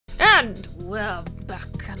And we're back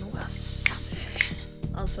and we're sassy.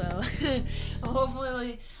 Also,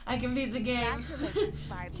 hopefully I can beat the game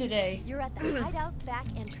today. You're at the hideout back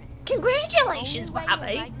entrance. Congratulations,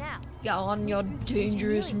 Barbie! Right now. You're on your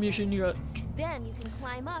dangerous mission yet. Then you can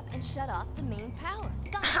climb up and shut off the main power.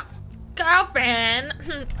 Got it. Girlfriend!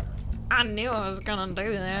 I knew I was gonna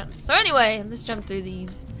do that. So anyway, let's jump through these.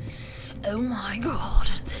 Oh my god,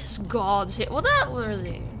 this god's hit. Well, that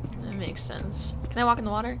makes sense. Can I walk in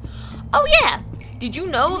the water? Oh yeah! Did you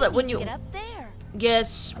know that when you... Get up there.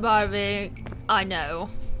 Yes, Barbie, I know.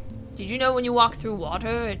 Did you know when you walk through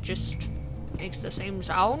water, it just makes the same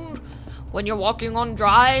sound? When you're walking on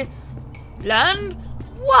dry land?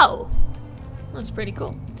 Whoa! That's pretty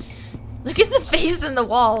cool. Look at the face in the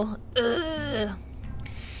wall. Ugh.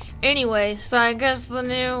 Anyway, so I guess the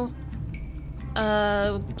new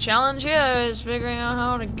challenge here is figuring out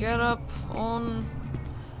how to get up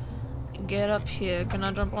here. Can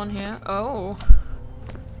I jump on here? Oh.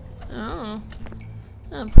 Oh.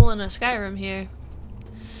 I'm pulling a Skyrim here.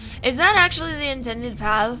 Is that actually the intended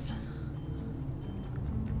path?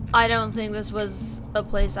 I don't think this was a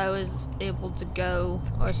place I was able to go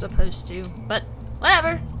or supposed to, but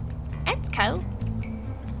whatever. It's cool.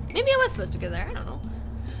 Maybe I was supposed to go there, I don't know.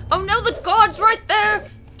 Oh no, the god's right there!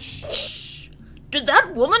 Did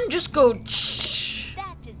that woman just go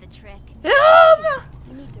That did the trick. You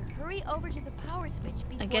You need to hurry over to the power switch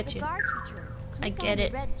before get the you. guards return. I Click get on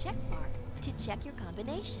it. the red check mark to check your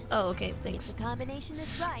combination. Oh, okay, thanks. If the combination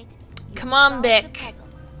is right, you Come can on, solve Beck. the puzzle.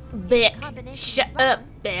 Beck, If the combination shut is wrong, up, you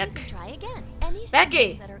Beck. can try again. Any Becky.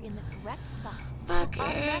 symbols that are in the correct spot will Becky,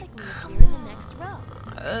 automatically come appear in the next row.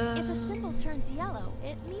 If a symbol turns yellow,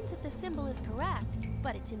 it means that the symbol is correct,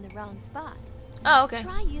 but it's in the wrong spot. Oh, okay.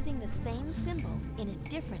 Try using the same symbol in a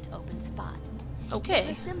different open spot. Okay.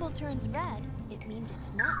 If the symbol turns red, it means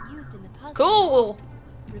it's not used in the puzzle. Cool.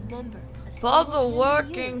 Remember, a symbol Puzzle can be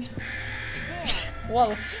working. used. There. Whoa.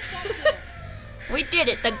 Get that here. We did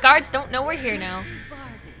it. The guards don't know we're here now.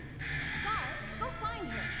 Barbie. Guards, go find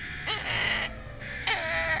her.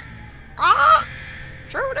 Ah!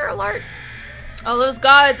 Intruder alert. Oh, those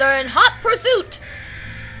guards are in hot pursuit.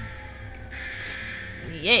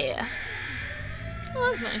 Yeah. Oh,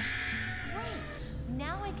 that's nice. Wait,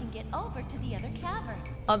 now I can get over to the other cavern.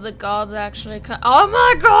 Are the guards actually oh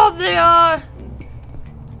my god, they are!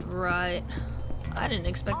 Right. I didn't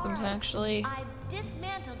expect them to actually... I've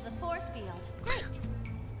dismantled the force field. Great.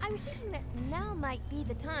 I was thinking that now might be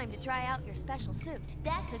the time to try out your special suit.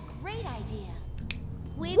 That's a great idea.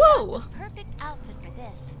 We've Whoa! got the perfect outfit for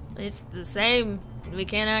this. It's the same. We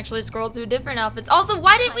can't actually scroll through different outfits. Also,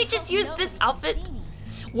 why didn't we just use this outfit?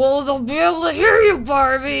 Well, they'll be able to hear you,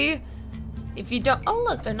 Barbie! If you don't... Oh,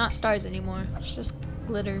 look, they're not stars anymore. It's just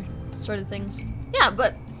glitter sort of things. Yeah,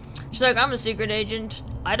 but she's like, I'm a secret agent.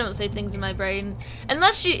 I don't say things in my brain.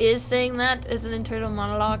 Unless she is saying that as an internal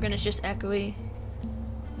monologue and it's just echoey.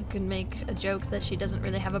 You can make a joke that she doesn't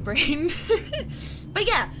really have a brain. But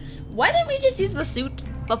yeah, why didn't we just use the suit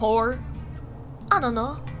before? I don't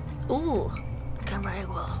know. Ooh,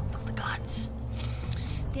 Camile of the gods.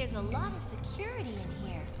 There's a lot of security in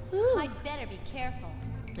here. Ooh. I'd better be careful.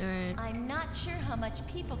 Alright. I'm not sure how much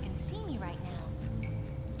people can see me right now.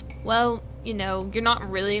 Well, you know, you're not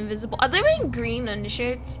really invisible. Are they wearing green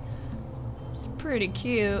undershirts? It's pretty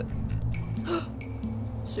cute.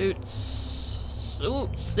 Suits.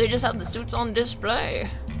 Suits. They just have the suits on display.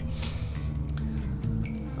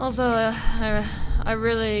 Also, I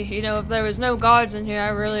really, you know, if there was no guards in here, I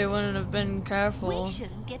really wouldn't have been careful. We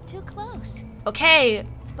shouldn't get too close. Okay.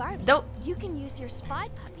 Barbie, Don't- you can use your spy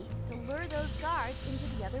puppy to lure those guards into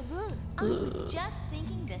the other room. I was just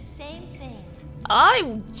thinking the same thing.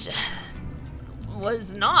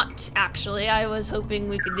 Was not, actually. I was hoping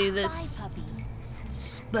we could do this. Spy puppy.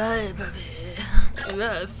 Spy puppy.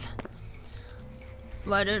 Rough.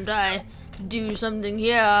 Why don't I do something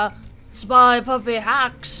here? Spy puppy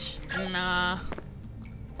hacks. Nah.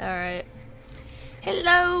 Alright.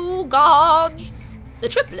 Hello, gods. The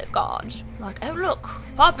triplet gods. Like, oh look,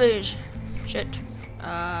 puppies. Shit.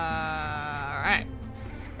 Alright.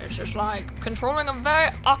 It's just like controlling a very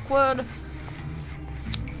awkward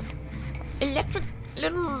electric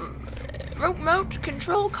little remote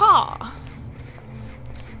control car.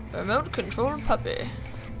 Remote controlled puppy.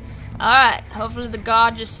 Alright, hopefully the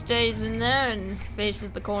guard just stays in there and faces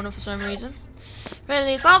the corner for some reason.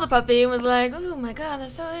 Apparently he saw the puppy and was like, oh my god,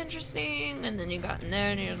 that's so interesting. And then he got in there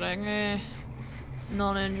and he was like,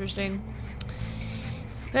 not interesting.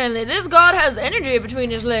 Apparently this god has energy between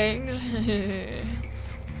his legs.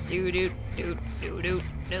 Do.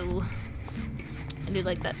 I do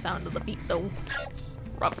like that sound of the feet though.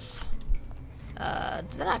 Rough.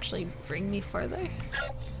 Did that actually bring me further?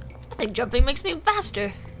 I think jumping makes me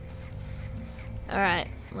faster. Alright,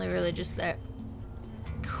 literally just there.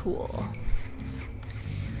 Cool.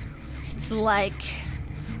 It's like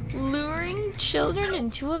luring children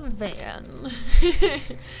into a van.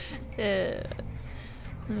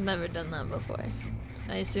 I've never done that before.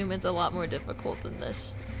 I assume it's a lot more difficult than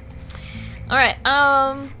this. Alright,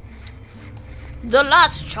 the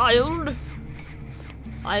last child.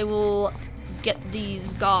 I will get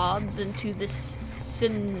these gods into this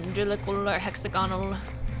cylindrical or hexagonal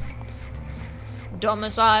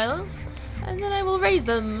domicile, and then I will raise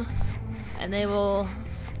them, and they will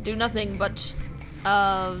do nothing but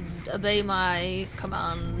obey my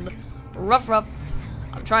command. Ruff ruff.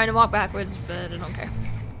 I'm trying to walk backwards, but I don't care.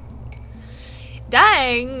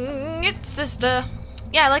 Dang it, sister.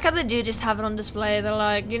 Yeah, I like how they do just have it on display. They're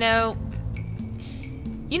like, you know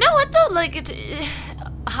what though? Like, it's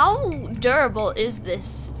how durable is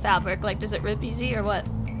this fabric? Like, does it rip easy or what?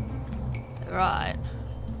 Right.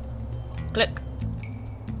 Click.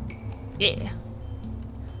 Yeah.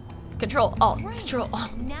 Control Alt. Great. Control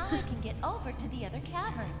Alt. Now I can get over to the other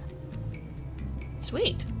cavern.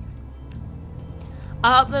 Sweet.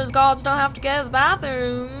 I hope those gods don't have to go to the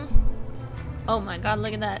bathroom. Oh my god,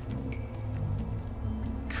 look at that.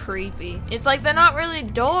 Creepy. It's like they're not really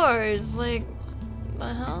doors. Like,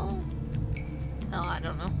 the hell? Oh, I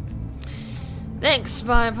don't know. Thanks,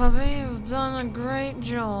 Spy Puppy. You've done a great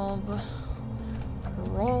job.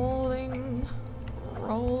 Rolling,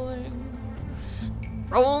 rolling,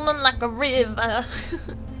 rolling like a river.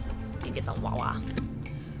 You get some wawa.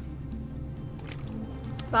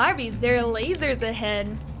 Barbie, there are lasers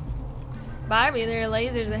ahead. Barbie, there are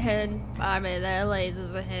lasers ahead. Barbie, there are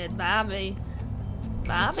lasers ahead. Barbie.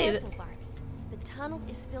 Barbie. Be careful, Barbie. The tunnel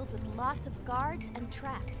is filled with lots of guards and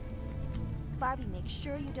traps. Barbie, make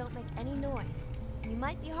sure you don't make any noise. You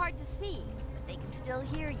might be hard to see, but they can still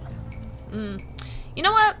hear you. You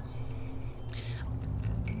know what?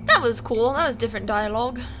 That was cool. That was different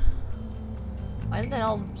dialogue. Why did that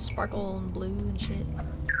all sparkle and blue and shit?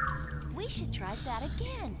 We should try that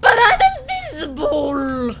again. But I'm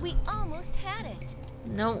invisible! We almost had it.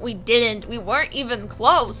 No, we didn't. We weren't even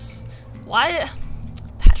close. Why?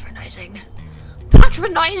 Patronizing.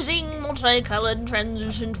 Patronizing, multicolored,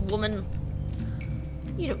 translucent woman.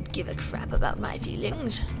 You don't give a crap about my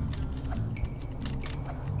feelings.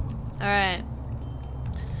 Alright.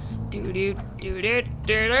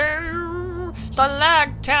 Do-do-do-do-do-do.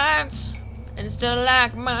 Stalactites and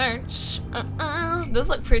stalagmites. Those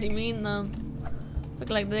look pretty mean though. Look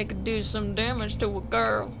like they could do some damage to a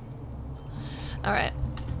girl. Alright.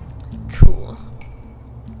 Cool.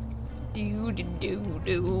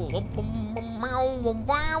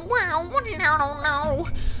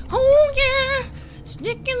 Oh yeah!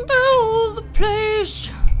 Sneaking through the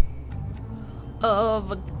place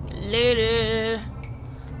of a lady.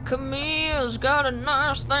 Camile's got a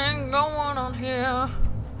nice thing going on here.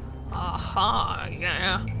 Aha,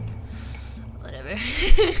 yeah. Whatever.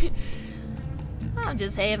 I'm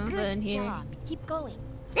just having fun here. Good job. Keep going.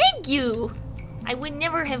 Thank you! I would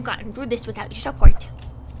never have gotten through this without your support.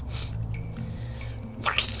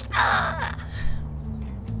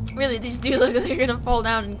 Really, these do look like they're gonna fall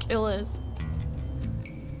down and kill us.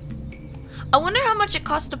 I wonder how much it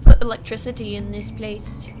costs to put electricity in this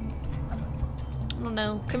place. I don't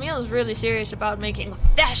know. Camille is really serious about making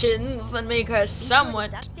fashions that make her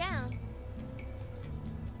somewhat. Duck down.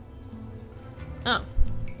 Oh.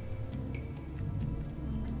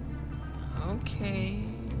 Okay.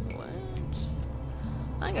 What?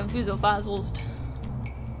 I got fuso-fozzled.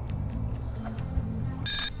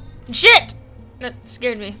 Shit! That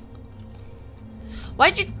scared me.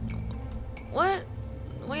 Why'd you... What?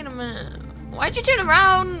 Wait a minute. Why'd you turn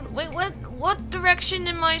around? Wait, what? What direction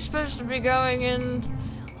am I supposed to be going in?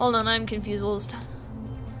 Hold on, I'm confused.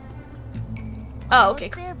 Oh, okay.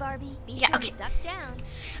 Almost there, Barbie. Be Yeah, sure okay. to duck down.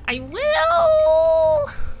 I will!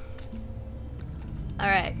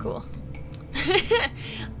 Alright, cool.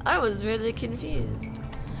 I was really confused.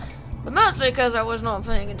 But mostly because I was not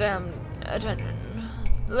paying damn attention.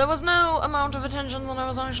 There was no amount of attention that I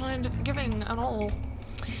was actually giving at all.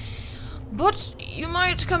 But you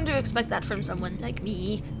might come to expect that from someone like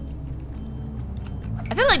me.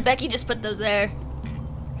 I feel like Becky just put those there.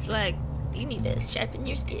 She's like, you need to sharpen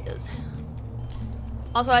your skills.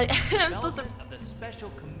 Also, I'm still Development of the special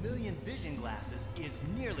chameleon vision glasses is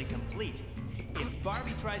nearly complete. If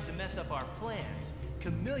Barbie tries to mess up our plans,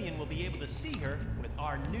 Chameleon will be able to see her with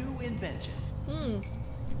our new invention.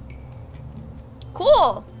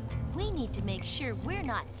 Cool. We need to make sure we're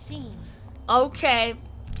not seen. Okay.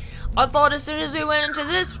 I thought as soon as we went into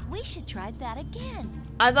this. We should try that again.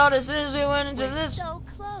 I thought as soon as we went into We're this. so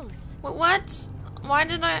close. What? Why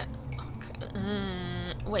did I?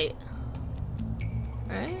 Wait.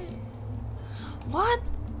 Right? What?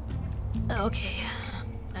 Okay.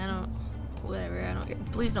 I don't. Whatever. I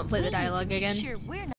don't. Please don't play the dialogue again. Sure, we're not